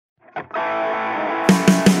What's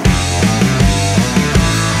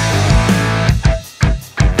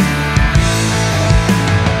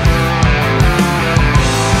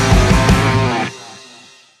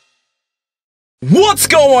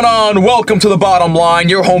going on? Welcome to The Bottom Line,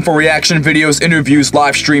 your home for reaction videos, interviews,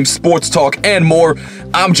 live streams, sports talk, and more.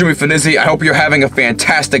 I'm Jimmy Finizzi. I hope you're having a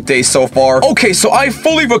fantastic day so far. Okay, so I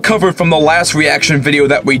fully recovered from the last reaction video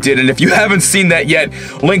that we did, and if you haven't seen that yet,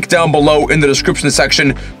 link down below in the description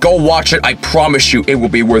section. Go watch it. I promise you it will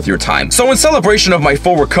be worth your time. So in celebration of my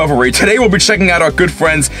full recovery, today we'll be checking out our good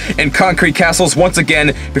friends in Concrete Castles once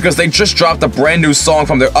again because they just dropped a brand new song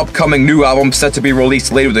from their upcoming new album set to be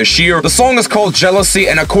released later this year. The song is called Jealousy,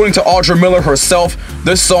 and according to Audra Miller herself,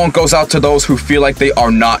 this song goes out to those who feel like they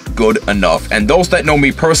are not good enough. And those that know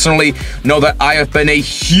me personally know that I have been a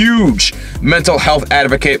huge mental health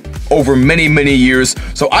advocate over many years,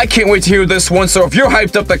 so I can't wait to hear this one. So if you're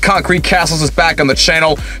hyped up that Concrete Castles is back on the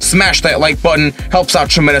channel, smash that like button, helps out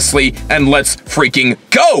tremendously, and let's freaking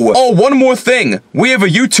go! Oh, one more thing, we have a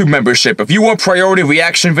YouTube membership. If you want priority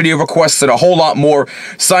reaction video requests and a whole lot more,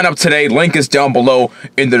 sign up today. Link is down below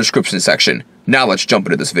in the description section. Now let's jump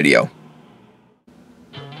into this video.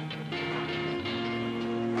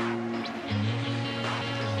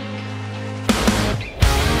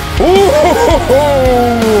 Ooh!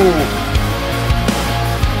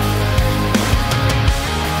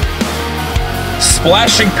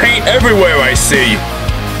 Splashing paint everywhere, I see.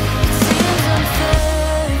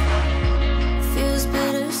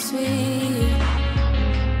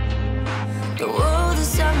 The world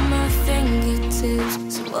is at my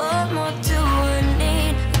fingertips, so what more do I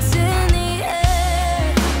need? It's in the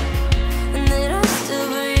air, and then I still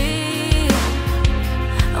breathe.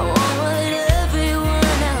 I want what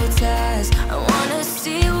everyone else has, I wanna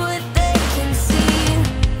see what they can see.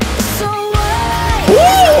 So why is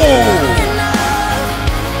nothing enough?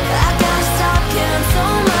 I gotta stop caring so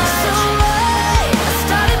much. So why? I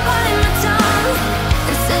started biting my tongue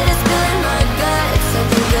and said it's feeling my guts. I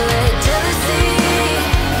think I let jealousy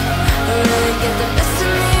really get the best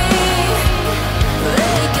of me,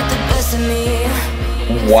 really get the best of me.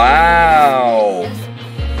 Wow.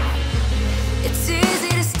 It's easy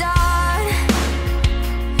to start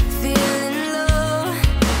feeling low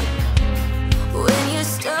when you're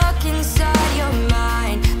stuck inside your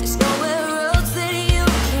mind. There's nowhere else that you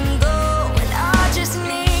can go, and I just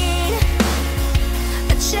need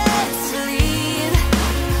a chance to leave.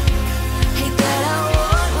 Hate that I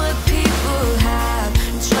want what people have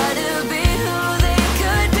and try to be who they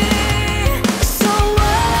could be. So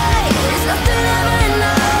why is nothing ever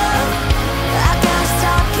enough? I gotta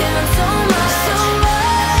stop caring so much. So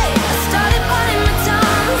why? I started biting my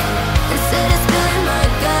tongue and said it's feeling my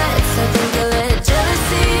guts. I think I let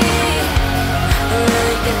jealousy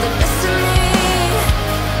really get the best of me.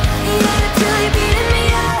 Yeah, till you're beating me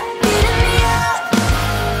up, beating me up.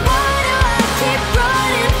 Why do I keep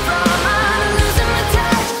running from? I'm losing my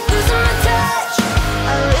touch, losing my touch. I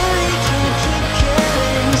really can't keep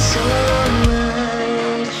caring so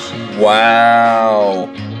much. Wow.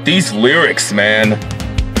 These lyrics, man.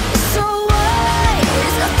 So why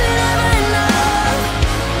is nothing ever enough?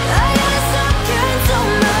 I gotta stop caring so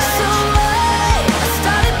much. So why? I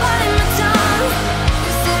started biting my tongue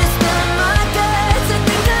instead of spilling my guts. I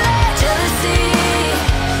think I let jealousy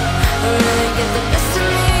really get the best of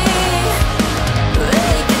me,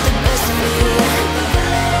 really get the best of me.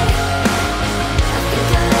 I think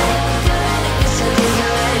I let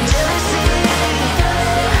jealousy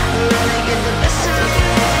really get the best of me,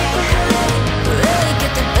 really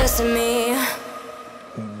get the best of me.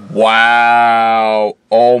 Wow.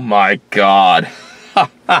 Oh my god.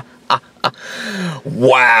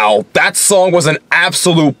 Wow. That song was an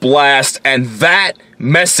absolute blast, and that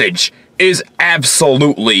message is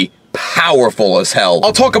absolutely powerful as hell.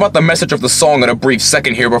 I'll talk about the message of the song in a brief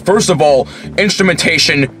second here, but first of all,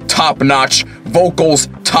 instrumentation, top-notch, vocals,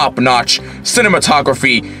 top-notch,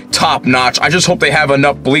 cinematography, top-notch. I just hope they have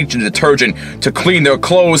enough bleach and detergent to clean their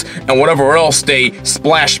clothes and whatever else they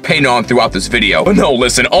splash paint on throughout this video. But no,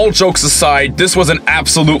 listen, all jokes aside, this was an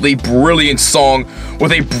absolutely brilliant song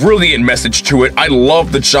with a brilliant message to it. I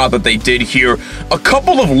love the job that they did here. A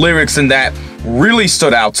couple of lyrics in that really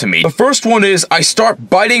stood out to me. The first one is, I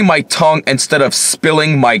start biting my tongue instead of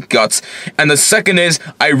spilling my guts. And the second is,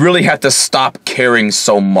 I really have to stop caring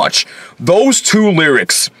so much. Those two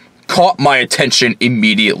lyrics caught my attention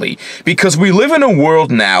immediately because we live in a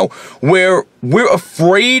world now where we're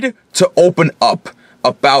afraid to open up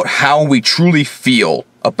about how we truly feel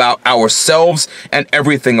about ourselves and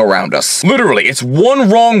everything around us. Literally, it's one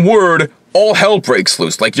wrong word, all hell breaks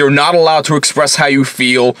loose. Like, you're not allowed to express how you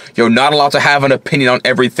feel. You're not allowed to have an opinion on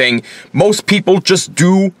everything. Most people just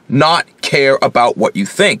do not care about what you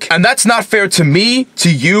think. And that's not fair to me,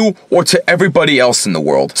 to you, or to everybody else in the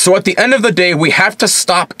world. So at the end of the day, we have to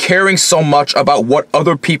stop caring so much about what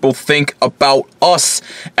other people think about us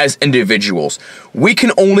as individuals. We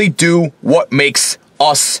can only do what makes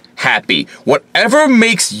us happy. Whatever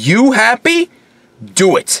makes you happy,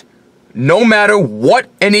 do it. No matter what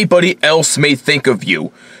anybody else may think of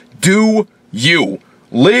you, do you.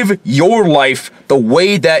 Live your life the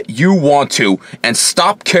way that you want to, and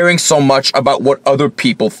stop caring so much about what other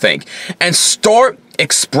people think. And start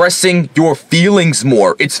expressing your feelings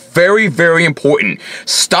more. It's very, very important.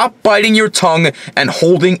 Stop biting your tongue and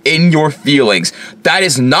holding in your feelings. That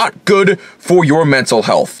is not good for your mental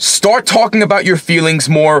health. Start talking about your feelings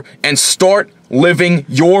more, and start living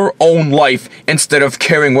your own life instead of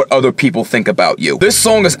caring what other people think about you. This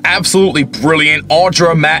song is absolutely brilliant.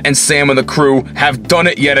 Audra, Matt, and Sam and the crew have done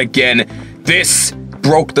it yet again. This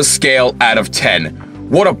broke the scale out of 10.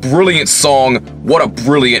 What a brilliant song. What a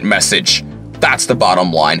brilliant message. That's the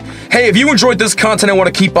bottom line. Hey, if you enjoyed this content and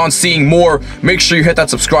want to keep on seeing more, make sure you hit that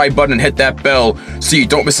subscribe button and hit that bell so you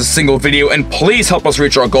don't miss a single video. And please help us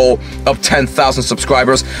reach our goal of 10,000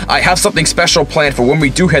 subscribers. I have something special planned for when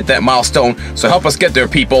we do hit that milestone, so help us get there,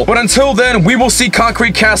 people. But until then, we will see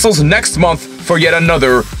Concrete Castles next month for yet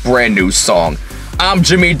another brand new song. I'm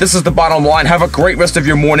Jimmy. This is The Bottom Line. Have a great rest of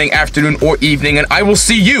your morning, afternoon, or evening, and I will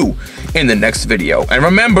see you in the next video. And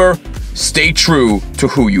remember, stay true to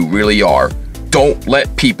who you really are. Don't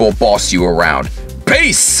let people boss you around.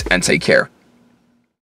 Peace, and take care.